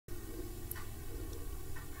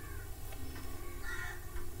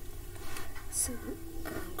So,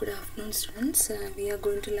 good afternoon students. We are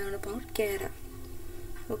going to learn about Chara.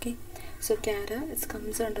 Okay, so Chara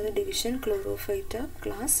comes under the division Chlorophyta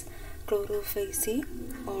class, Chlorophyceae,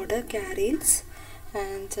 order Caryls,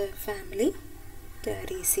 and family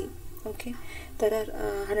Cariaceae. Okay, there are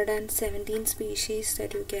 117 species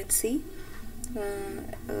that you can see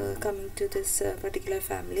coming to this particular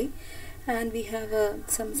family, and we have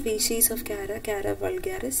some species of Chara: Chara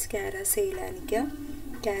vulgaris, Chara ceylanica,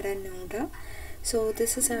 Chara nuda. So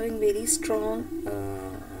this is having very strong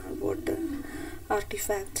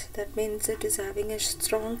artifact. That means it is having a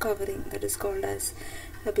strong covering that is called as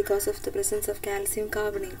because of the presence of calcium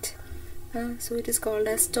carbonate. So it is called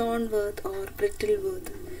as stoneworth or brittleworth.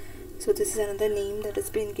 So this is another name that has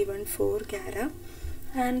been given for Chara.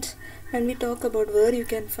 And when we talk about where you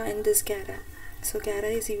can find this Chara, so Chara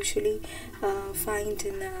is usually found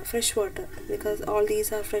in fresh water, because all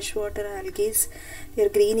these are freshwater algae. They are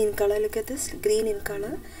green in color. Look at this, green in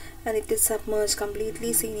color, and it is submerged,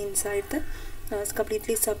 completely seen inside the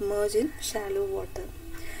completely submerged in shallow water.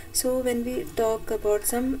 So when we talk about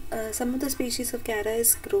some of the species of Chara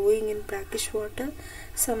is growing in brackish water,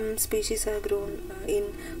 some species are grown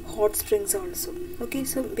in hot springs also. Okay,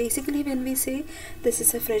 so basically when we say this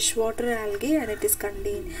is a freshwater algae and it is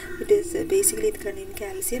basically contain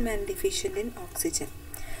calcium and deficient in oxygen.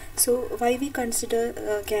 So why we consider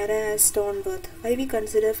Chara as stoneworth? Why we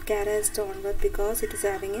consider Chara as stoneworth? Because it is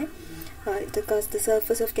having a because the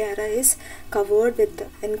surface of Chara is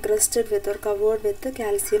encrusted with or covered with the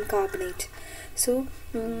calcium carbonate. So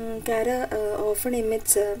Chara often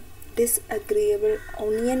emits disagreeable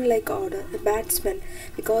onion-like odor, a bad smell,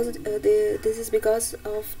 because this is because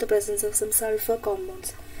of the presence of some sulfur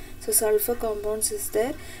compounds. So sulfur compounds is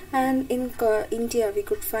there, and in India we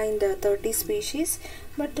could find 30 species,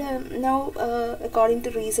 but now according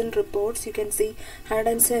to recent reports you can see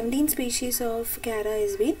 117 species of Chara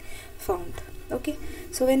is been found. Okay,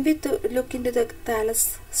 so when we look into the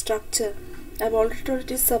thallus structure, I've already told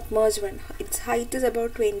it is submerged one. Its height is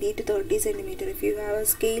about 20 to 30 centimeter. If you have a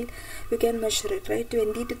scale, you can measure it, right?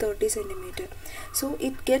 20 to 30 centimeter. So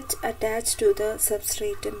it gets attached to the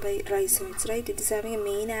substratum by rhizoids, right? It is having a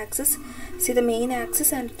main axis. See the main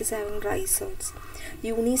axis, and it is having rhizoids.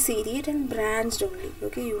 Uniseriate and branched only.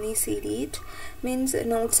 Okay, uniseriate means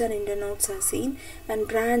nodes and internodes are seen, and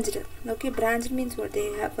branched. Okay, branched means what?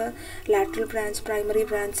 They have a lateral branch, primary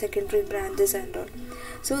branch, secondary branches and all.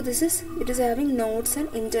 So it is having nodes and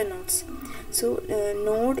internodes. So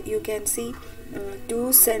node you can see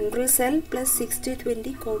 2 central cell plus 6 to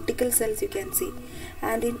 20 cortical cells you can see,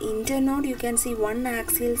 and in internode you can see 1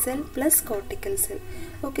 axial cell plus cortical cell.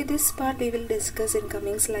 Okay, this part we will discuss in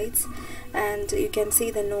coming slides, and you can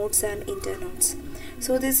see the nodes and internodes.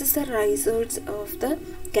 So this is the rhizoids of the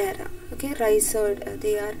Chara. Okay, rhizoid,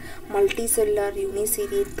 they are multicellular,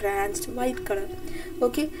 uniseriate, branched, white color.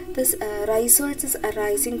 Okay, this rhizoids is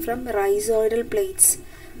arising from rhizoidal plates.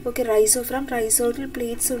 Okay, from rhizoidal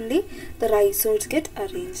plates only the rhizoids get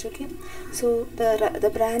arranged. Okay, so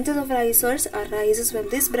the branches of rhizoids arises from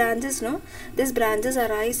these branches. These branches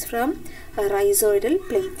arise from rhizoidal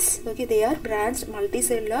plates. Okay, they are branched,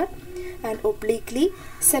 multicellular, and obliquely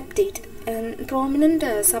septate, and prominent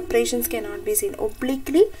separations cannot be seen.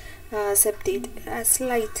 Obliquely septate,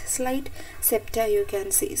 slight septa you can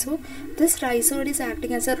see. So this rhizoid is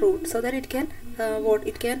acting as a root, so that it can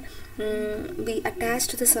be attached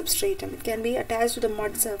to the substratum. It can be attached to the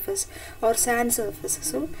mud surface or sand surface.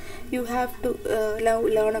 So you have to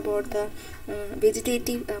learn about the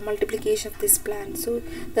vegetative multiplication of this plant. So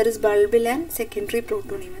there is bulbil and secondary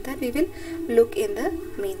protonema, that we will look in the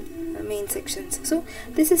main sections. So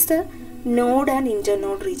this is the node and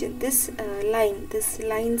internode region. These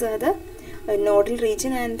lines are the nodal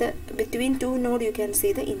region, and between two node you can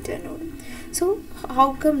see the internode. So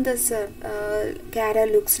how come this Chara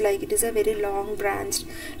looks like it is a very long branch?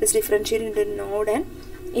 It is differentiated into node and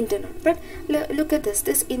internode. But look at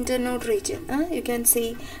this internode region. You can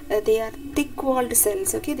see they are thick walled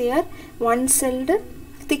cells. Okay, they are one celled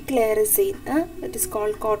thick layer is seen. It is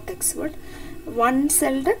called cortex. What? One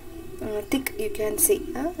celled thick you can see,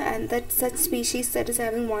 and that such species that is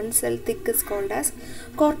having one cell thick is called as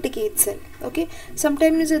corticate cell. Okay,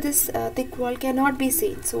 sometimes this thick wall cannot be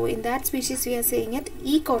seen, so in that species we are saying it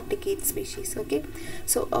ecorticate species. Okay,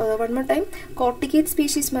 so one more time, corticate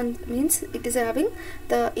species means it is having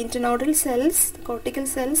the internodal cells, the cortical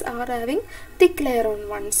cells are having thick layer on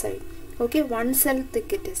one side. Okay, one cell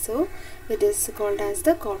thick it is, so it is called as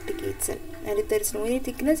the corticate cell. And if there is no any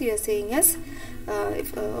thickness, you are saying as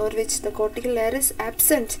or which the cortical layer is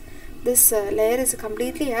absent, this layer is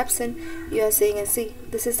completely absent, you are saying as, see,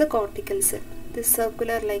 this is the cortical cell, this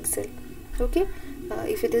circular like cell. Okay,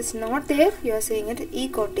 if it is not there, you are saying it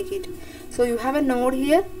ecorticate. So you have a node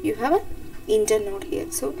here, you have a internode here.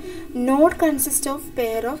 So node consists of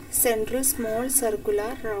pair of central small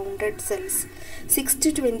circular rounded cells, 6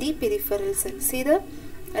 to 20 peripheral cells. See the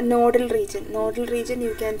nodal region. Nodal region,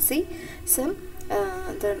 you can see some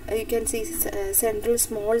central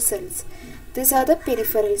small cells. These are the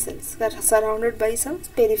peripheral cells that are surrounded by some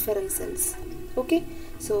peripheral cells. Okay,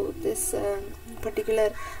 so this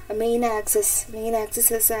particular main axis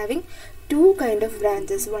is having two kind of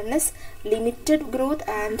branches. One is limited growth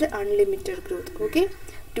and unlimited growth. Okay,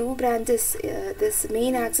 two branches. This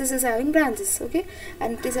main axis is having branches. Okay,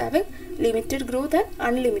 and it is having limited growth and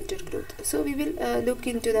unlimited growth. So we will look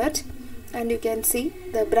into that, and you can see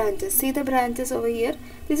the branches. See the branches over here.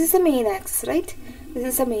 This is the main axis, right? This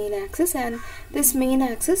is the main axis, and this main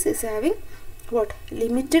axis is having what?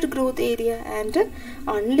 Limited growth area and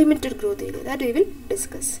unlimited growth area, that we will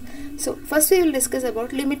discuss. So first we will discuss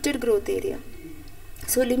about limited growth area.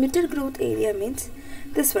 So limited growth area means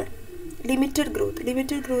this one, limited growth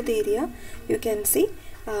area. You can see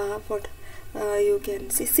you can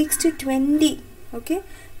see 6 to 20. Okay,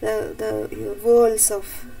 the whorls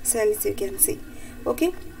of cells you can see.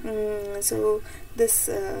 Okay, so this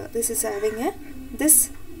is having a this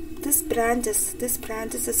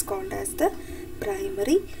branches is called as the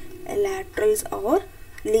primary laterals or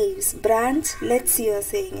leaves. Branchlets, you are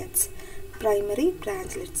saying it's primary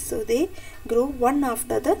branchlets. So they grow one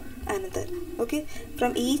after the another. Okay,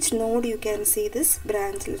 from each node you can see this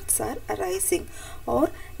branchlets are arising, or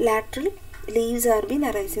lateral leaves are been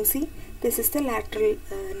arising. See, this is the lateral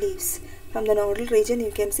leaves. From the nodal region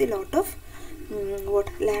you can see lot of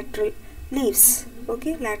lateral leaves.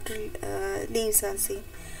 Okay, lateral leaves are seen.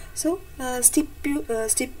 So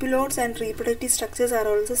stipulodes and reproductive structures are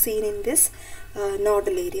also seen in this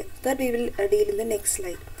nodal area, that we will deal in the next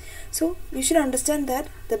slide. So you should understand that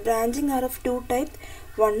the branching are of two types.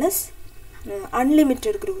 One is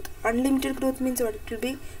unlimited growth. Unlimited growth means what? It will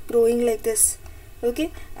be growing like this.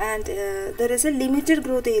 Okay, and there is a limited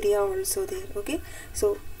growth area also there. Okay,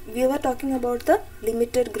 so we were talking about the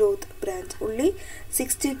limited growth branch. Only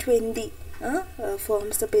 6 to 20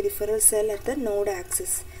 forms the peripheral cell at the node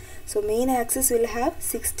axis. So main axis will have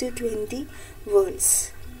 6 to 20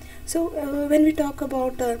 whorls. So when we talk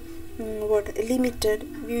about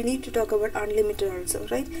limited, we need to talk about unlimited also,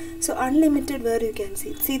 right? So unlimited, where you can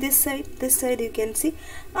see this side you can see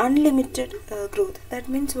unlimited growth. That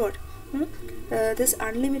means what? This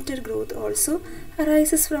unlimited growth also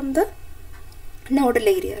arises from the nodal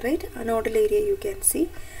area, right? A nodal area you can see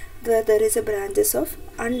where there is a branches of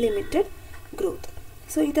unlimited growth.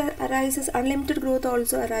 So it arises, unlimited growth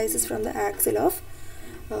also arises from the axil of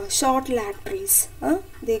short laterals.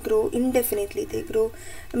 They grow indefinitely, they grow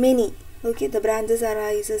many. Okay, the branches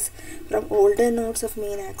arises from older nodes of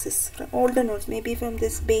main axis. From older nodes, maybe from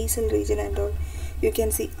this basal region and all, you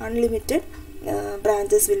can see unlimited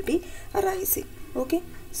branches will be arising. Okay,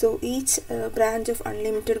 so each branch of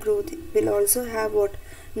unlimited growth will also have what?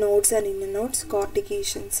 Nodes and inner nodes,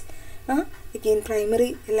 cortications. Again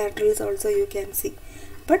primary laterals also you can see,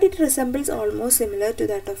 but it resembles almost similar to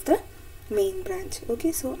that of the main branch.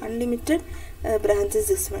 Okay, so unlimited branch is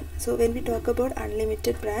this one. So when we talk about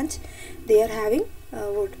unlimited branch, they are having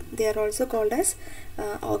what? They are also called as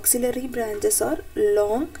auxiliary branches or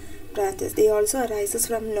long branches. They also arises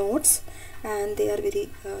from nodes, and they are very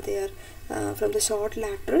from the short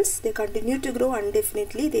laterals. They continue to grow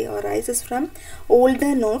indefinitely. They arises from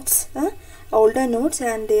older nodes,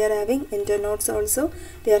 and they are having internodes also.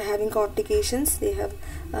 They are having cortications. They have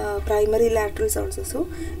primary laterals also. So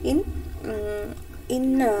in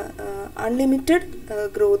unlimited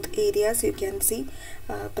growth areas you can see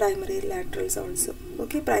primary laterals also.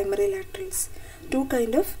 Okay, primary laterals. Two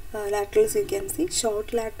kind of laterals you can see,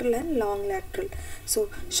 short lateral and long lateral. So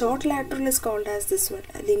short lateral is called as this one,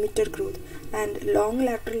 limited growth, and long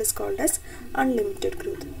lateral is called as unlimited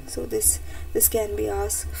growth. So this can be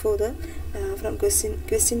asked for the from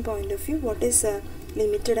question point of view, what is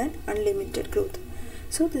limited and unlimited growth.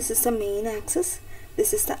 So this is the main axis,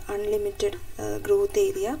 this is the unlimited growth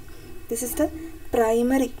area, this is the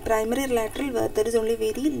primary lateral, where there is only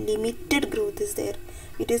very limited growth is there.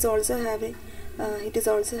 It is also having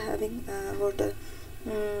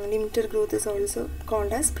limited growth is also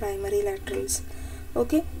called as primary laterals.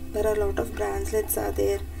 Okay, there are a lot of branchlets are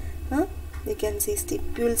there. You can see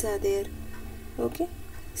stipules are there. Okay,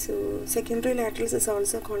 so secondary laterals is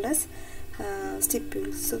also called as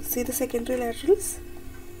stipules. So see the secondary laterals,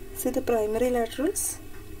 see the primary laterals.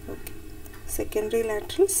 Okay, secondary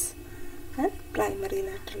laterals and primary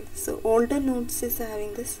laterals. So older nodes is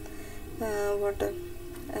having this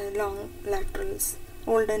long laterals,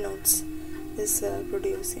 older nodes is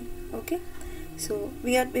producing. Okay, so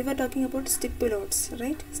we were talking about stipulodes,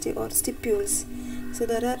 right? Or stipules. So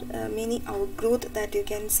there are many outgrowth that you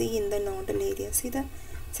can see in the nodal area. See the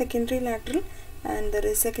secondary lateral, and there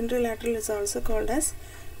is secondary lateral is also called as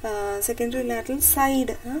secondary lateral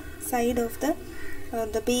side of the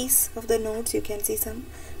base of the nodes. You can see some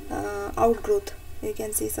outgrowth. You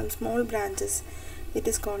can see some small branches. It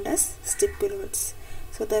is called as stipulodes.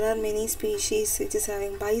 So there are many species which is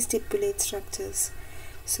having bistipulate structures.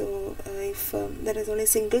 So if there is only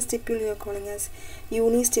single stipule, you are calling as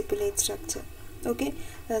unistipulate structure. Okay,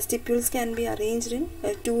 stipules can be arranged in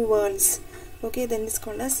two whorls. Okay, then it's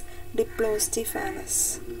called as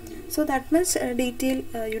diplostifanous. So that much detail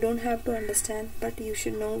you don't have to understand, but you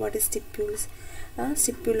should know what is stipules.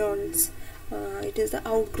 Stipulodes. It is the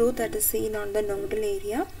outgrowth that is seen on the nodal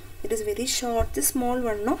area. It is very short. The small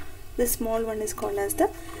one, no? The small one is called as the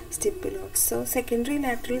stipulodes. So secondary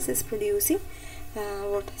laterals is producing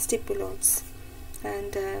stipulodes,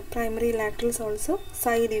 and primary laterals also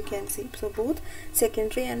side you can see. So both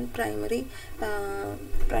secondary and primary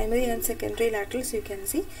and secondary laterals you can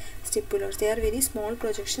see stipulodes. They are very small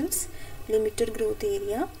projections, limited growth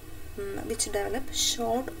area, which develop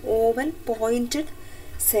short oval pointed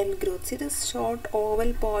cell growth. See this short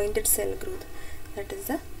oval pointed cell growth. That is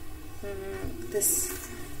the this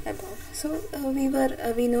above. So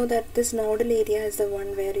we know that this nodal area is the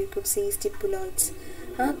one where you could see stipulodes,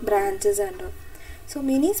 branches and all. So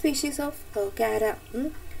many species of Chara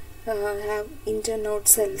have internode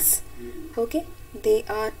cells. Okay, they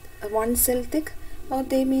are one cell thick, or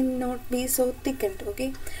they may not be so thickened.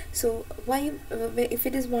 Okay, so why if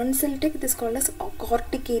it is one cell thick, it is called as a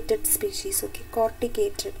corticated species. Okay,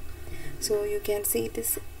 corticated. So you can see it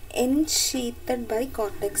is ensheathed by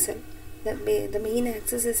cortex cell. The main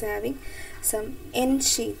axis is having some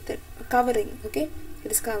ensheathed covering. Okay,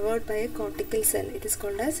 it is covered by a cortical cell. It is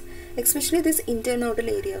called as, especially this internodal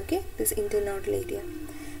area. Okay, this internodal area.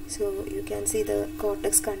 So you can see the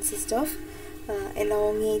cortex consists of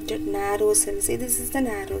elongated narrow cells. See, this is the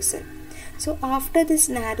narrow cell. So after this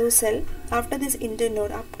narrow cell, after this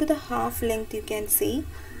internode, up to the half length you can see,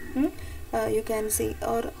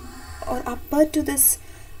 or upper to this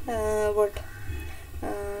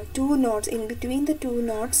two nodes. In between the two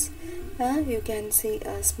nodes you can see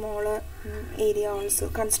a smaller area also,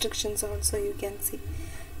 constrictions also you can see.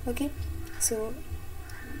 Okay, so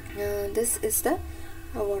this is the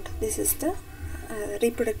this is the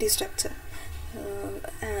reproductive structure,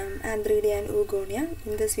 Antheridia and Oogonia.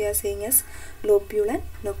 In this we are saying as lobule and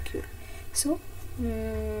nocule. So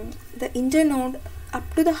the internode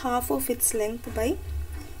up to the half of its length by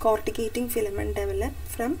corticating filament develop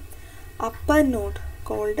from upper node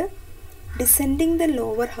called descending the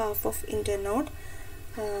lower half of internode,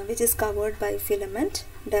 which is covered by filament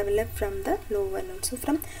developed from the lower node. So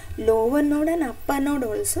from lower node and upper node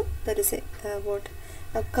also there is a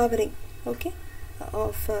covering, okay,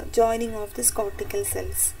 of joining of this cortical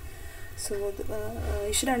cells. So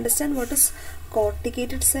you should understand what is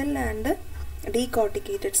corticated cell and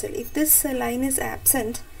decorticated cell. If this line is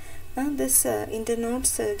absent, this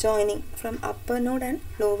internodes joining from upper node and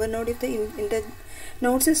lower node, if the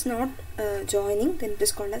internodes is not joining, then it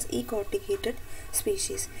is called as ecorticated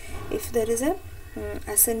species. If there is a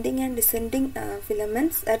ascending and descending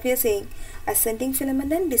filaments, that we are saying ascending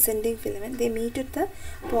filament and descending filament, they meet at the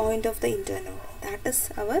point of the internode, that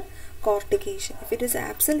is our cortication. If it is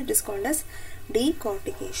absent, it is called as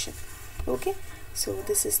decortication. Okay, so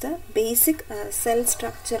this is the basic cell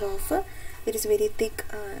structure of it is very thick.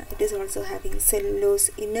 It is also having cellulose.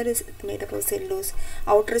 Inner is made up of cellulose,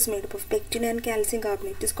 outer is made up of pectin and calcium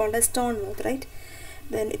carbonate. It is called as stone-worth, right?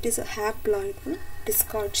 Then it is a haploid,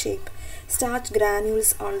 discard shape. Starch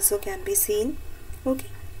granules also can be seen. Okay,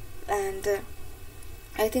 and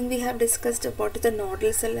I think we have discussed about the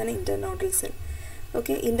nodal cell and internodal cell.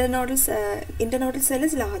 Okay, internodal cell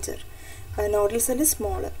is larger, nodal cell is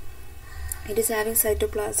smaller. It is having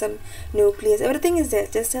cytoplasm, nucleus, everything is there.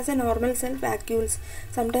 Just as a normal cell, vacuoles,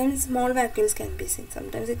 sometimes small vacuoles can be seen,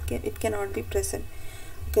 sometimes it cannot be present.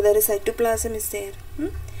 Okay, there is cytoplasm is there.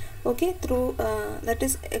 Okay, through that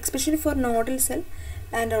is especially for nodal cell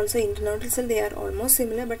and also internodal cell, they are almost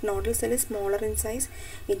similar, but nodal cell is smaller in size,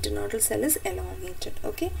 internodal cell is elongated.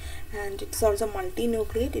 Okay, and it is also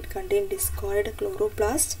multinucleate. It contains discoid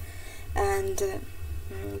chloroplast, and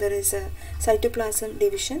there is a cytoplasm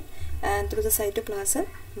division, and through the cytoplasm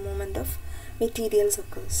movement of materials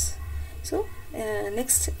occurs. So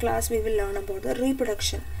next class we will learn about the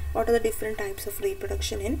reproduction. What are the different types of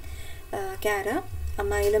reproduction in Chara?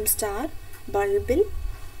 Amylum star, bulbil,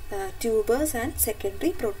 tubers and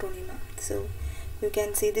secondary protonema. So you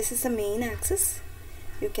can see this is the main axis.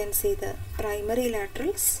 You can see the primary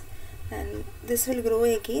laterals, and this will grow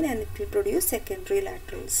again and it will produce secondary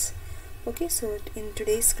laterals. Okay, so in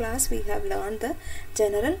today's class we have learned the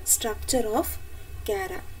general structure of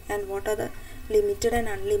Chara and what are the limited and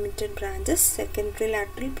unlimited branches, secondary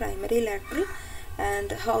lateral, primary lateral,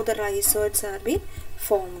 and how the rhizoids are being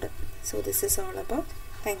formed. So this is all about.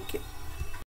 Thank you.